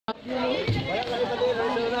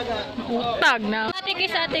Utag na.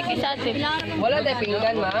 Ate. Wala tayo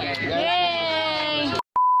pinggan, ma. Yay!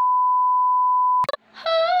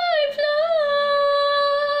 Hi, vlog!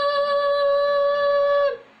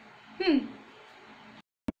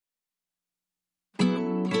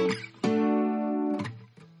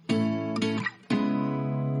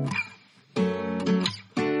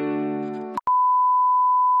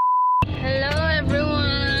 Hello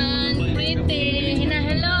everyone! Pretty!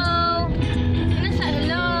 Hello!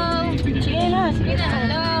 Hello!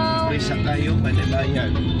 Hello! Presa kayo,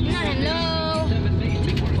 malibayan. Hello!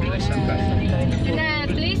 Presa kayo.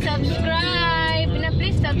 Please subscribe!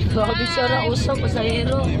 Please subscribe! Grabe siya na usap sa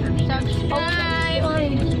hero. Subscribe!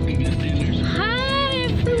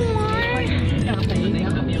 Hi everyone!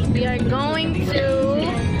 We are going to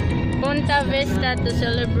PUNTA VISTA to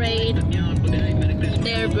celebrate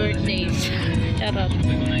their birthdays. Charot.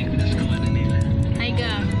 Hi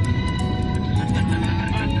ga.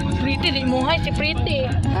 Pretty di mo hi si Pretty.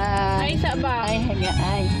 Ay sa ba?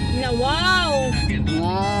 Ay. Na wow.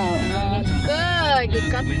 Wow. Good.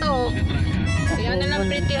 Gikat to. Kaya na lang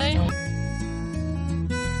Pretty ay.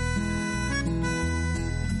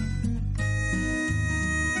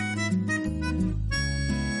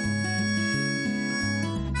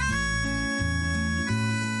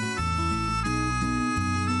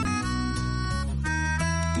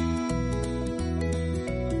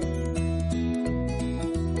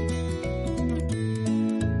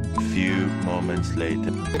 Few moments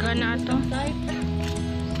later. Kana to.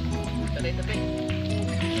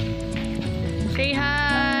 Say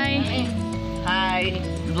hi. Hi.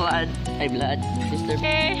 Blood. Hi, blood. Sister.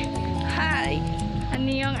 Hey. Hi.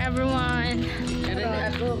 Annyeong everyone. Ay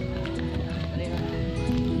lang.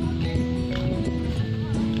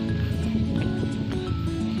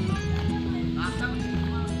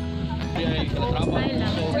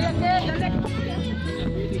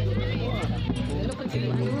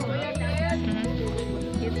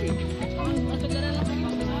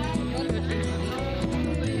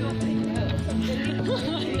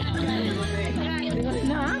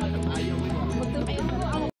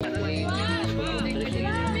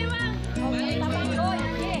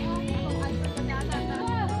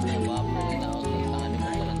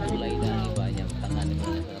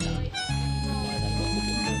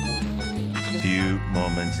 Few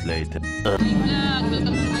moments later.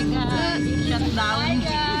 Shut down.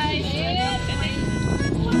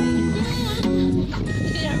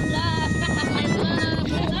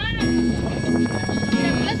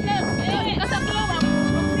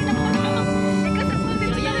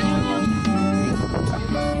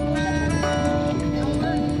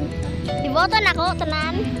 Iboto na ko,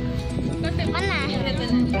 tanan. Mana?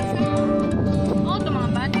 Oh, ito mga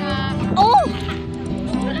bata. Oh!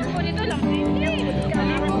 Dito lang.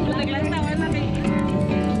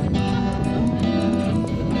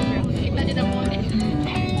 Kita din ako.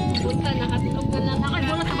 Punta, nakatlog na lang. Nakay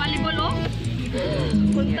bola sa volleyball, oh.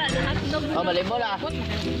 Punta, nakatlog na. Oh, volleyball ah.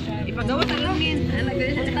 Ipagawa sa lumin.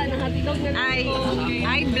 Punta, nakatlog na lang.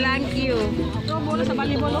 I blank you. Ito, bola sa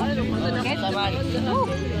volleyball, oh. Sabay.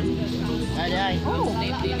 Ay. Oh.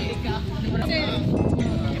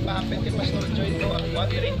 Ipahapit kay Pastor Joy to ang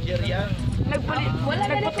water ranger yan.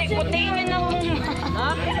 Nagputi-puti yun ng...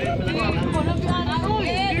 Ha?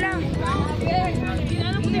 Ilang?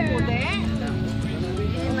 Puti?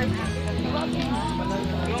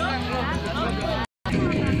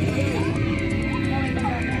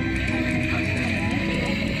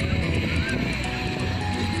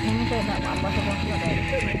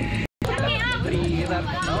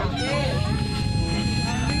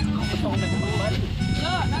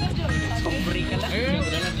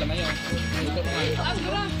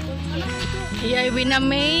 Iyay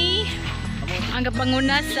winamay ang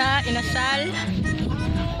kapanguna sa inasal.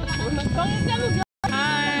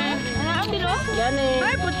 Hi. Gani.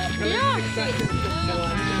 Hi, yeah.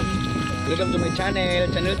 Welcome to my channel,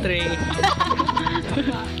 Channel 3.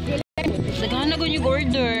 Sagana ko yung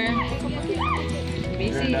order.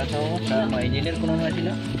 Busy. Mga engineer ko na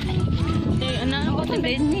sila. Eh, anak ako sa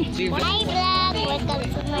Disney. Hi vlog! Welcome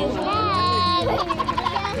to my vlog!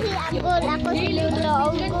 Ako si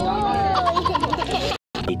Lolo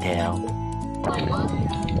Detail.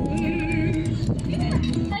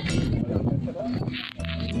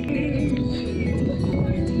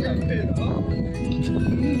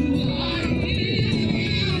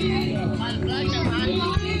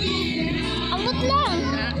 Ambot lang!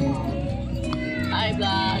 Hi,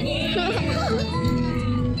 blood.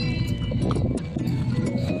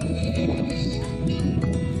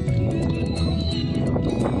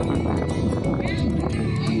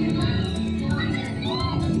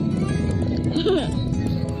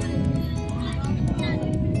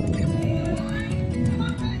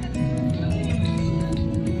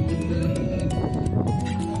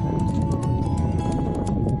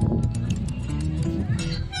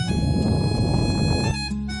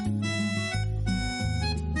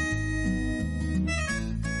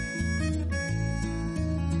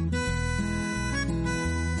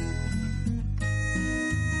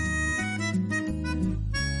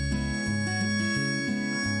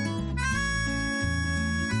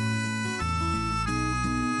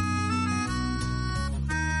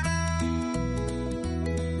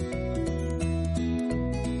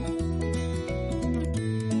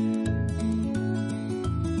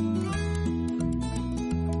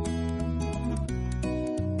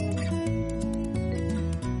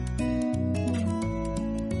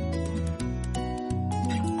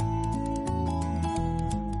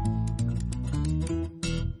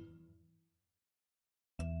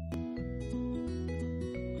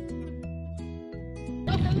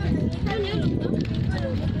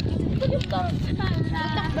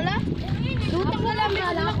 Lutak bala? Lutak na lang,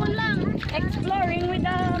 lalakon lang. Exploring with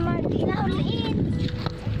the muddy. All in.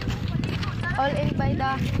 All in by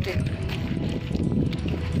the...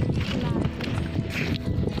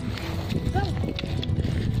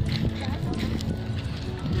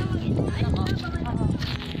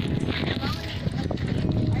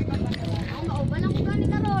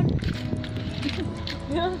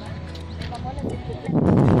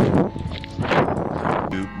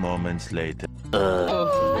 Few moments later.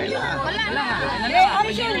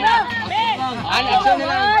 Ay,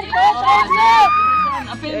 sama ko si San!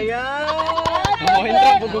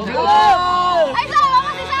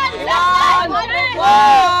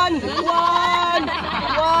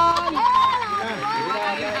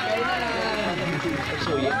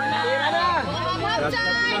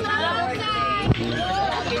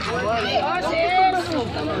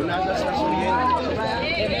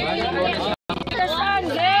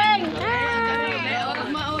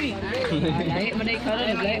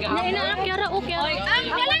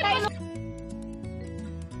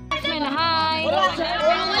 Hi.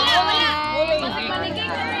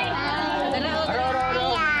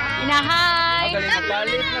 Inahay.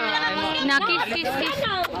 Nakis.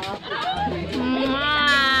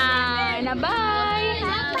 Inabay.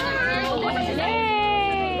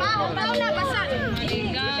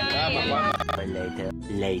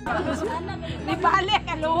 Later. Di bali,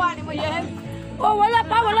 kaluha ni mo yan. Oh, wala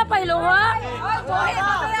pa iluha.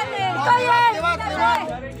 Ikaw yan.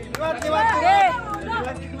 Liwat.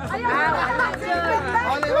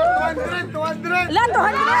 Oh, liwat 200. Ilan,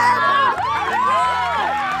 200.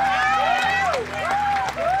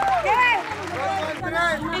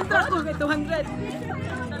 Interest ko kay 200.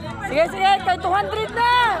 Sige, kay 200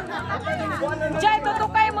 na. Chay,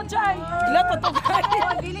 tutukay mo, Chay. Ilan, tutukay.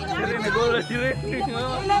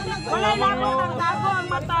 Wala lang ang tago ang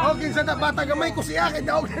mata. Okay, sa bata gamay ko siya kay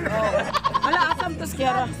daog. Wala, asam to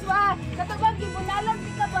skera. Katubag, gibunalan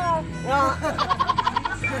ka ba?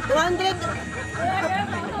 200.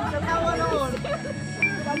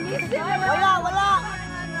 Wala.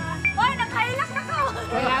 Hoy, nakailak ako!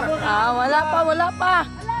 Wala pa. Wala pa.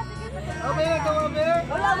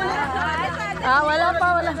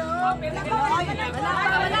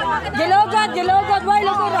 Jilogad, why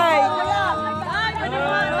lukuray?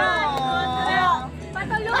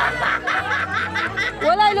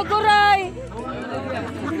 Wala lukuray.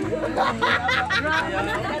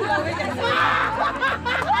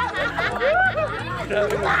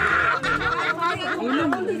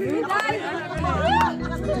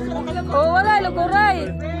 Oh, wala lukuray.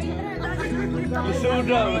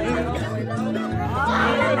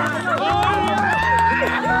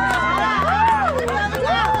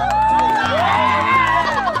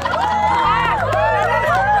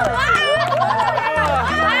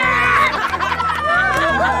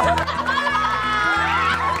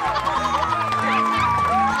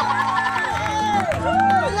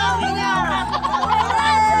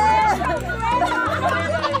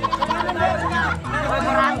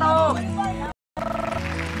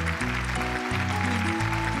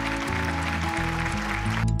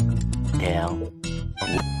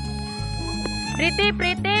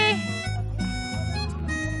 Pretty.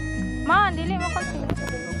 Ma, dili mo kasi.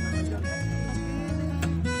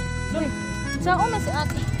 Saan na si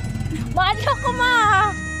ate? Maadyo ko, ma!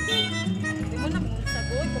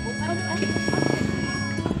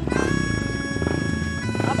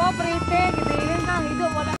 Aba, pretty. Gitingin ka. Hido,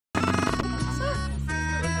 wala.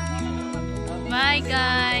 Bye,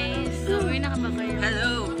 guys. Uwi na ka ba kayo?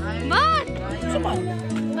 Hello. Bye!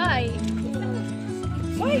 Bye.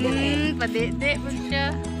 Padede po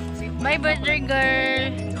siya. Bye, birthday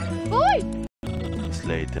girl. Uy!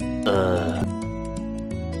 Later.